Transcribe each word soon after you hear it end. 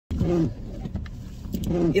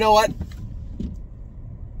You know what?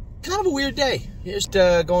 Kind of a weird day. Here's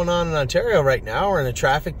going on in Ontario right now. We're in a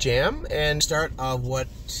traffic jam and start of what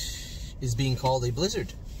is being called a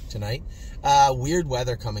blizzard tonight. Weird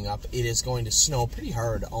weather coming up. It is going to snow pretty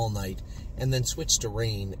hard all night and then switch to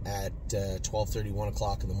rain at 12:30, 1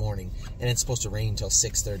 o'clock in the morning. And it's supposed to rain until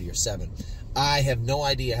 6:30 or 7. I have no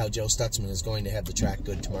idea how Joe Stutzman is going to have the track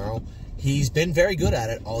good tomorrow. He's been very good at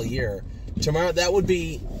it all year. Tomorrow, that would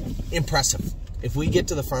be impressive. If we get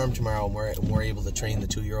to the farm tomorrow and we're able to train the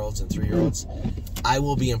 2-year-olds and 3-year-olds, I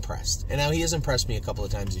will be impressed. And now he has impressed me a couple of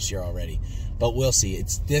times this year already, but we'll see.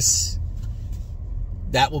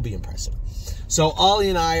 That will be impressive. So Ollie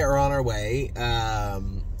and I are on our way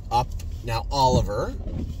up. Now Oliver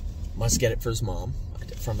must get it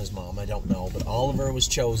from his mom. I don't know, but Oliver was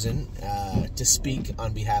chosen to speak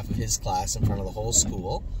on behalf of his class in front of the whole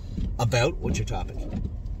school about, what's your topic?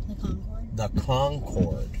 The Concorde. The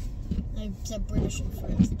Concorde. It's a British and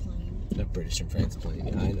France plane. The British and France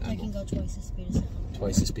plane. I can go twice the speed of sound.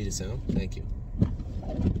 Twice the speed of sound? Thank you.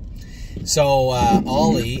 So,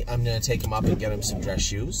 Ollie, I'm going to take him up and get him some dress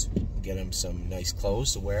shoes. Get him some nice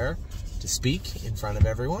clothes to wear to speak in front of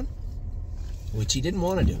everyone. Which he didn't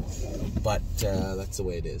want to do. But that's the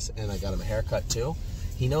way it is. And I got him a haircut, too.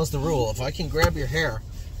 He knows the rule. If I can grab your hair,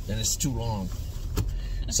 then it's too long.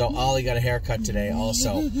 So Ollie got a haircut today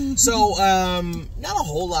also. So not a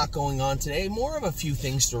whole lot going on today. More of a few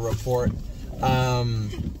things to report.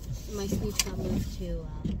 My speech got moved to...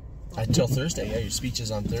 until Thursday. Yeah, your speech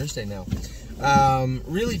is on Thursday now.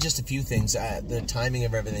 Really just a few things. The timing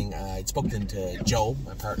of everything. I'd spoken to Joe,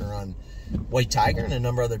 my partner on White Tiger, and a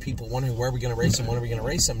number of other people wondering where are we going to race him, when are we going to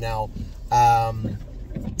race him. Now,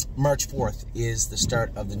 March 4th is the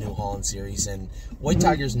start of the New Holland Series, and White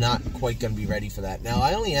Tiger's not quite going to be ready for that. Now,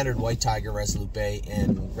 I only entered White Tiger, Resolute Bay,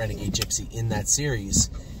 and Renegade Gypsy in that series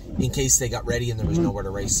in case they got ready and there was nowhere to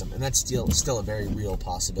race them, and that's still a very real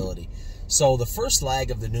possibility. So the first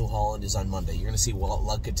lag of the New Holland is on Monday. You're going to see Walt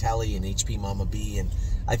Lugatelli and HP Mama B, and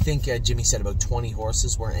I think Jimmy said about 20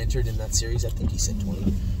 horses were entered in that series. I think he said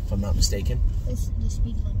 20, if I'm not mistaken. The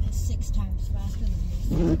speed limit is 6 times faster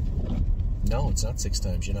than this. No, it's not 6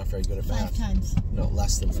 times. You're not very good at math. 5 times. No,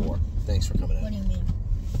 less than 4. Thanks for coming out. What do you mean?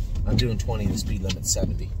 I'm doing 20, the speed limit's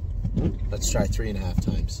 70. Let's try 3.5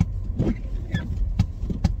 times.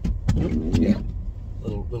 Yeah.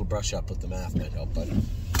 Little brush up with the math might help, buddy.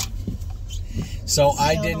 So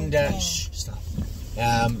I didn't stop.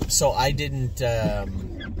 So I didn't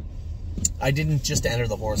just enter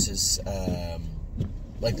the horses.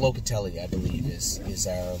 Like Locatelli, I believe, is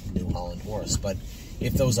our New Holland horse. But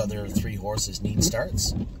if those other 3 horses need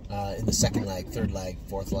starts in the second leg, third leg,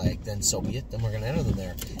 fourth leg, then so be it. Then we're going to enter them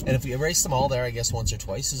there. And if we erase them all there, I guess once or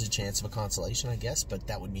twice is a chance of a consolation, I guess. But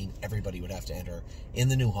that would mean everybody would have to enter in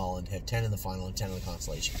the New Holland, have 10 in the final and 10 in the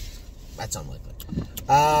consolation. That's unlikely.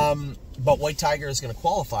 But White Tiger is going to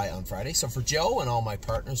qualify on Friday. So for Joe and all my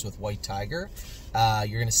partners with White Tiger,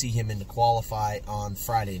 you're going to see him in the qualify on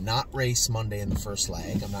Friday, not race Monday in the first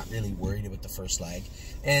leg. I'm not really worried about the first leg.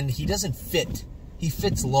 And he doesn't fit. He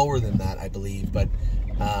fits lower than that, I believe, but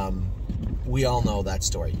we all know that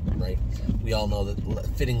story, right? We all know that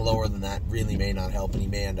fitting lower than that really may not help, and he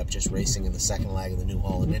may end up just racing in the second leg of the New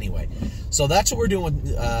Holland anyway. So that's what we're doing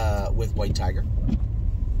with White Tiger.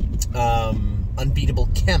 Unbeatable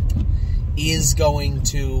Kemp is going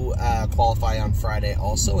to qualify on Friday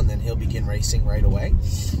also, and then he'll begin racing right away.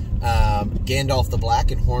 Gandalf the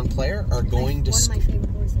Black and Horn Player are going to... One of my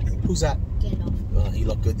favorite horses. Who's that? Gandalf. Well, he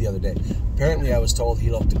looked good the other day. Apparently, I was told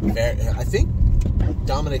he looked very... I think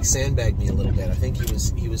Dominic sandbagged me a little bit. I think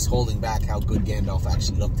he was holding back how good Gandalf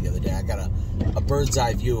actually looked the other day. I got a bird's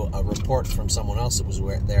eye view, a report from someone else that was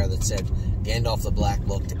there that said Gandalf the Black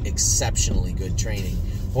looked exceptionally good training.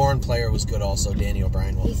 Horn Player was good also. Danny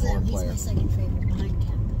O'Brien was Horn Player. He's my second favorite behind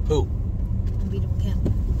Kemp. Who? Unbeatable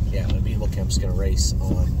Kemp. Yeah, Unbeatable Kemp's going to race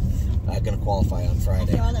on... going to qualify on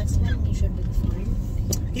Friday. After all that time, he should be fine.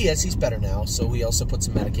 He's better now. So we also put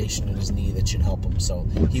some medication in his knee that should help him. So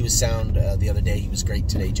he was sound the other day. He was great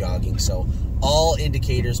today jogging. So all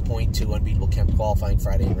indicators point to Unbeatable Kemp qualifying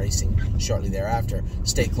Friday and racing shortly thereafter.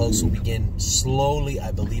 Stay Close will begin slowly.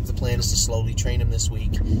 I believe the plan is to slowly train him this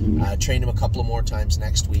week, train him a couple of more times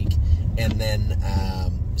next week, and then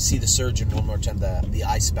see the surgeon one more time, the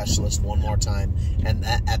eye specialist one more time, and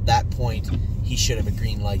at that point he should have a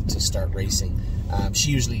green light to start racing.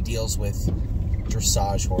 She usually deals with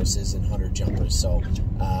dressage horses and hunter jumpers, so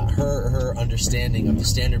her understanding of the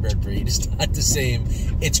standardbred breed is not the same.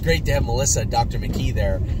 It's great to have Melissa, Dr. McKee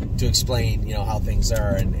there to explain, how things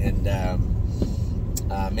are, and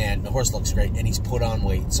man, the horse looks great, and he's put on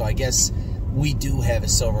weight. So I guess we do have a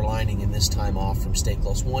silver lining in this time off from Stay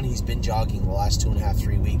Close. One, he's been jogging the last 2.5,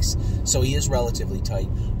 3 weeks, so he is relatively tight.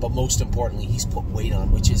 But most importantly, he's put weight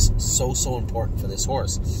on, which is so important for this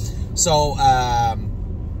horse. So,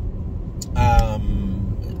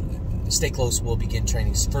 Stay Close will begin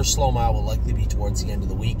training. His first slow mile will likely be towards the end of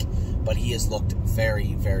the week, but he has looked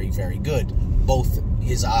very good. Both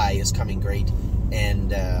his eye is coming great,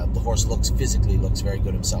 and the horse physically looks very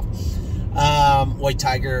good himself. White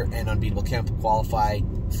Tiger and Unbeatable Kemp qualified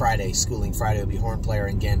Friday. Schooling Friday will be Hornplayer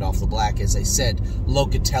and Gandalf the Black. As I said,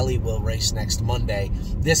 Locatelli will race next Monday.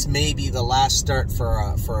 This may be the last start for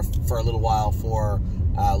a little while for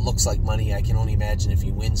Looks Like Money. I can only imagine if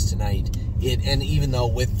he wins tonight. And even though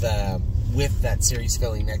with that series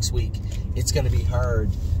filling next week, it's going to be hard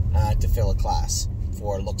to fill a class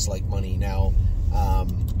for Looks Like Money. Now,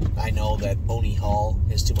 I know that Oni Hall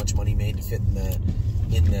has too much money made to fit in the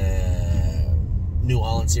New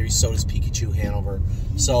Holland series. So does Pikachu Hanover.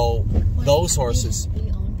 So those horses,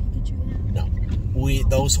 We own Pikachu now? no,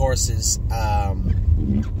 those horses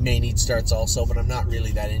may need starts also, but I'm not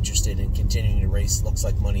really that interested in continuing to race Looks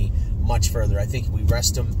Like Money much further. I think if we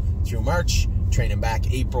rest him through March, train him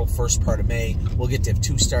back April, first part of May, we'll get to have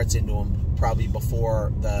 2 starts into him probably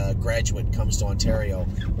before the Graduate comes to Ontario,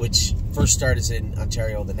 which first start is in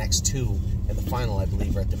Ontario, the next 2, and the final, I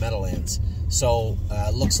believe, are at the Meadowlands. So,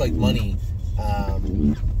 Looks Like Money,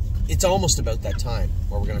 it's almost about that time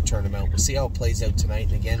where we're going to turn him out. We'll see how it plays out tonight,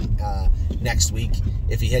 and again, next week.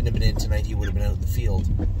 If he hadn't been in tonight, he would have been out in the field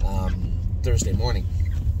Thursday morning.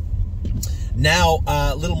 Now,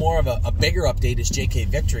 a little more of a bigger update is JK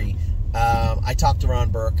Victory. I talked to Ron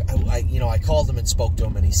Burke. I called him and spoke to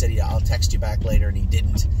him, and he said, "Yeah, I'll text you back later," and he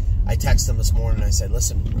didn't. I texted him this morning, and I said,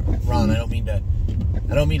 "Listen, Ron, I don't mean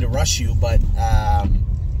to rush you, but I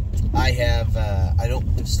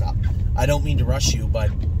don't mean to rush you,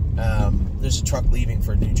 but there's a truck leaving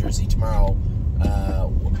for New Jersey tomorrow.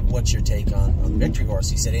 What's your take on the Victory horse?"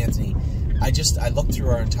 He said, "Anthony, I looked through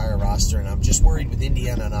our entire roster, and I'm just worried with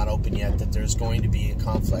Indiana not open yet that there's going to be a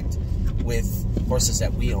conflict with horses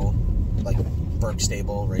that we own, like Burke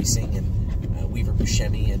Stable Racing and Weaver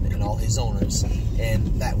Buscemi and all his owners,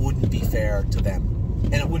 and that wouldn't be fair to them.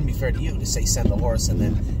 And it wouldn't be fair to you to say send the horse and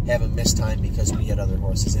then have him miss time because we had other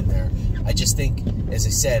horses in there. I just think, as I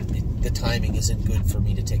said, the timing isn't good for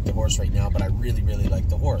me to take the horse right now, but I really like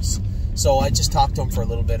the horse." So I just talked to him for a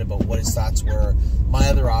little bit about what his thoughts were. My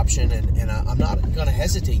other option, and I'm not going to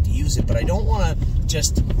hesitate to use it, but I don't want to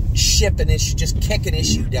just ship an issue, just kick an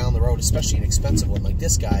issue down the road, especially an expensive one like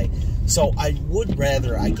this guy. So I would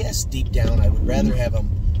rather, I guess deep down, I would rather have him,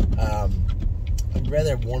 I'd rather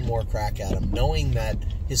have one more crack at him, knowing that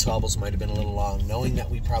his hobbles might have been a little long, knowing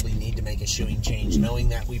that we probably need to make a shoeing change, knowing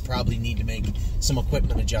that we probably need to make some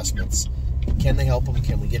equipment adjustments. Can they help him?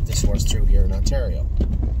 Can we get this horse through here in Ontario?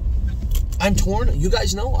 I'm torn. You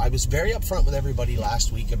guys know I was very upfront with everybody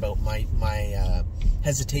last week about my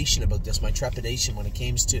hesitation about this, my trepidation when it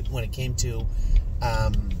came to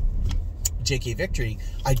JK Victory.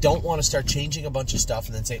 I don't want to start changing a bunch of stuff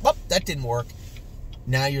and then say, "Oh, that didn't work."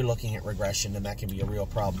 Now you're looking at regression, and that can be a real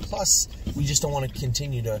problem. Plus, we just don't want to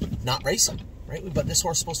continue to not race him, right? But this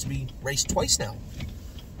horse is supposed to be raced twice now.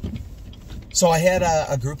 So I had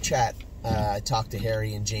a group chat. I talked to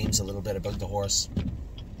Harry and James a little bit about the horse.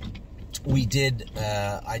 We did.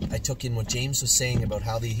 I took in what James was saying about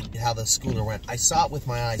how the schooler went. I saw it with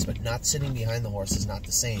my eyes, but not sitting behind the horse is not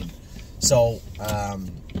the same. So,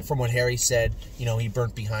 from what Harry said, he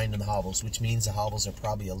burnt behind in the hobbles, which means the hobbles are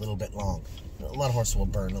probably a little bit long. A lot of horses will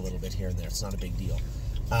burn a little bit here and there. It's not a big deal.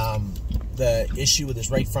 The issue with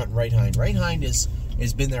his right front and right hind has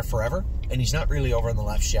been there forever, and he's not really over on the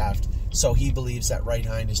left shaft. So he believes that right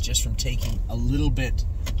hind is just from taking a little bit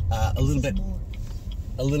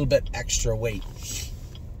extra weight.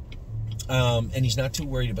 And he's not too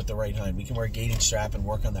worried about the right hind. We can wear a gating strap and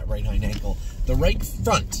work on that right hind ankle. The right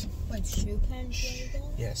front. Like shoe pen?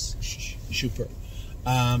 Yes, super.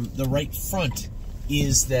 The right front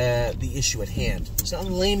is the issue at hand. It's not a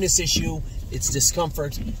lameness issue, it's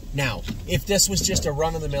discomfort. Now, if this was just a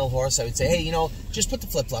run-of-the-mill horse, I would say, hey, just put the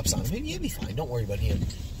flip-flops on him. Maybe he'd be fine. Don't worry about him.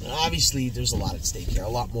 Obviously, there's a lot at stake here, a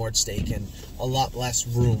lot more at stake, and a lot less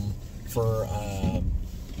room for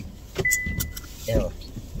error.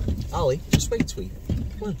 Ollie, just wait, sweet.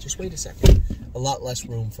 Come on, just wait a second. A lot less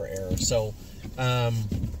room for error. So,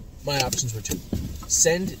 my options were 2.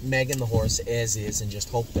 Send Megan the horse as is and just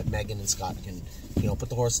hope that Megan and Scott can, put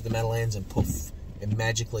the horse at the Meadowlands and poof, and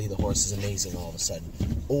magically the horse is amazing all of a sudden.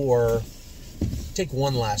 Or take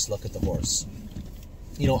one last look at the horse.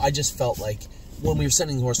 I just felt like when we were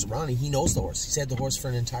sending the horse to Ronnie, he knows the horse. He's had the horse for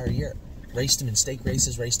an entire year. raced him in stake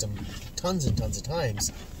races, raced him tons and tons of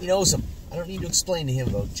times. He knows him. I don't need to explain to him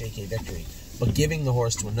about JK Victory. But giving the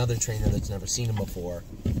horse to another trainer that's never seen him before,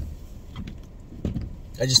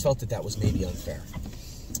 I just felt that that was maybe unfair.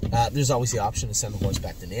 There's always the option to send the horse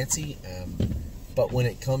back to Nancy. But when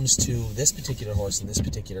it comes to this particular horse in this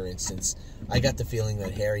particular instance, I got the feeling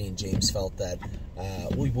that Harry and James felt that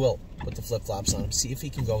we will put the flip-flops on him, see if he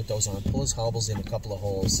can go with those on, pull his hobbles in a couple of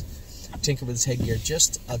holes, tinker with his headgear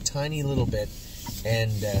just a tiny little bit,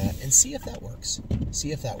 and see if that works.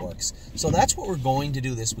 See if that works. So that's what we're going to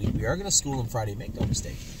do this week. We are going to school him Friday, make no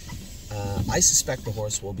mistake. I suspect the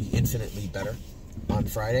horse will be infinitely better on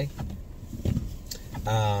Friday.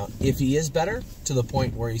 If he is better to the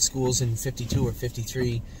point where he schools in 52 or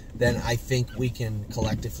 53, then I think we can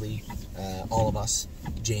collectively, all of us,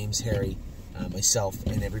 James, Harry, myself,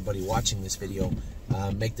 and everybody watching this video,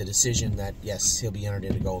 make the decision that, yes, he'll be entered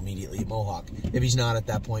in to go immediately at Mohawk. If he's not at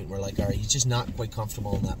that point, we're like, all right, he's just not quite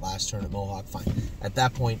comfortable in that last turn at Mohawk, fine. At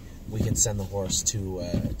that point, we can send the horse to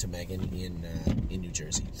Megan in New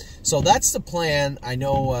Jersey. So that's the plan. I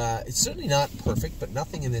know it's certainly not perfect, but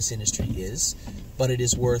nothing in this industry is. But it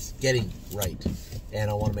is worth getting right.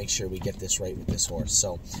 And I want to make sure we get this right with this horse.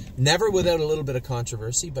 So never without a little bit of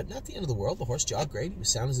controversy, but not the end of the world. The horse jogged great. He was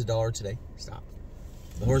sound as a dollar today. Stop.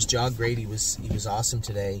 The horse jogged great. He was awesome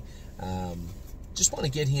today. Just want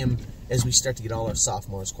to get him, as we start to get all our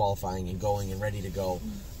sophomores qualifying and going and ready to go,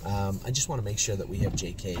 I just want to make sure that we have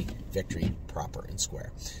JK Victory proper and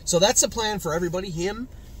square. So that's the plan for everybody. Him,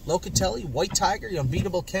 Locatelli, White Tiger,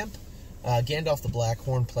 Unbeatable Kemp, Gandalf the Black,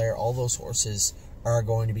 Horn Player, all those horses are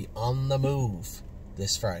going to be on the move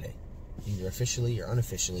this Friday. Either officially or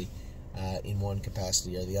unofficially, in one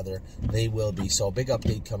capacity or the other, they will be. So a big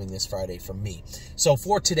update coming this Friday from me. So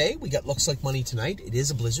for today, we got Looks Like Money tonight. It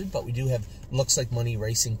is a blizzard, but we do have Looks Like Money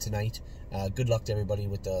racing tonight. Good luck to everybody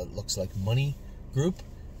with the Looks Like Money group.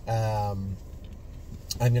 I'm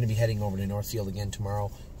going to be heading over to Northfield again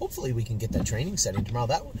tomorrow. Hopefully we can get that training set in tomorrow.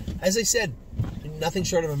 That, as I said, nothing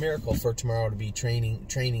short of a miracle for tomorrow to be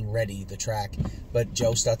training ready, the track. But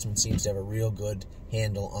Joe Stutzman seems to have a real good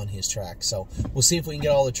handle on his track. So we'll see if we can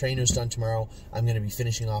get all the trainers done tomorrow. I'm going to be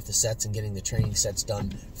finishing off the sets and getting the training sets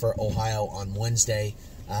done for Ohio on Wednesday.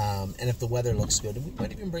 And if the weather looks good, we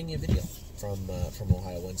might even bring you a video from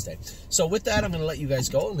Ohio Wednesday. So with that, I'm going to let you guys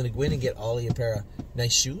go. I'm going to go in and get Ollie a pair of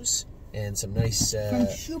nice shoes and some nice from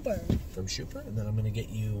Schuper, and then I'm going to get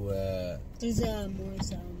you there's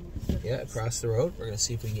more across the road. We're going to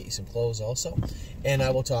see if we can get you some clothes also, and I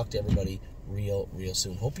will talk to everybody real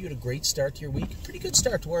soon. Hope you had a great start to your week. Pretty good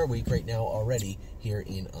start to our week right now already here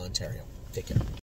in Ontario. Take care.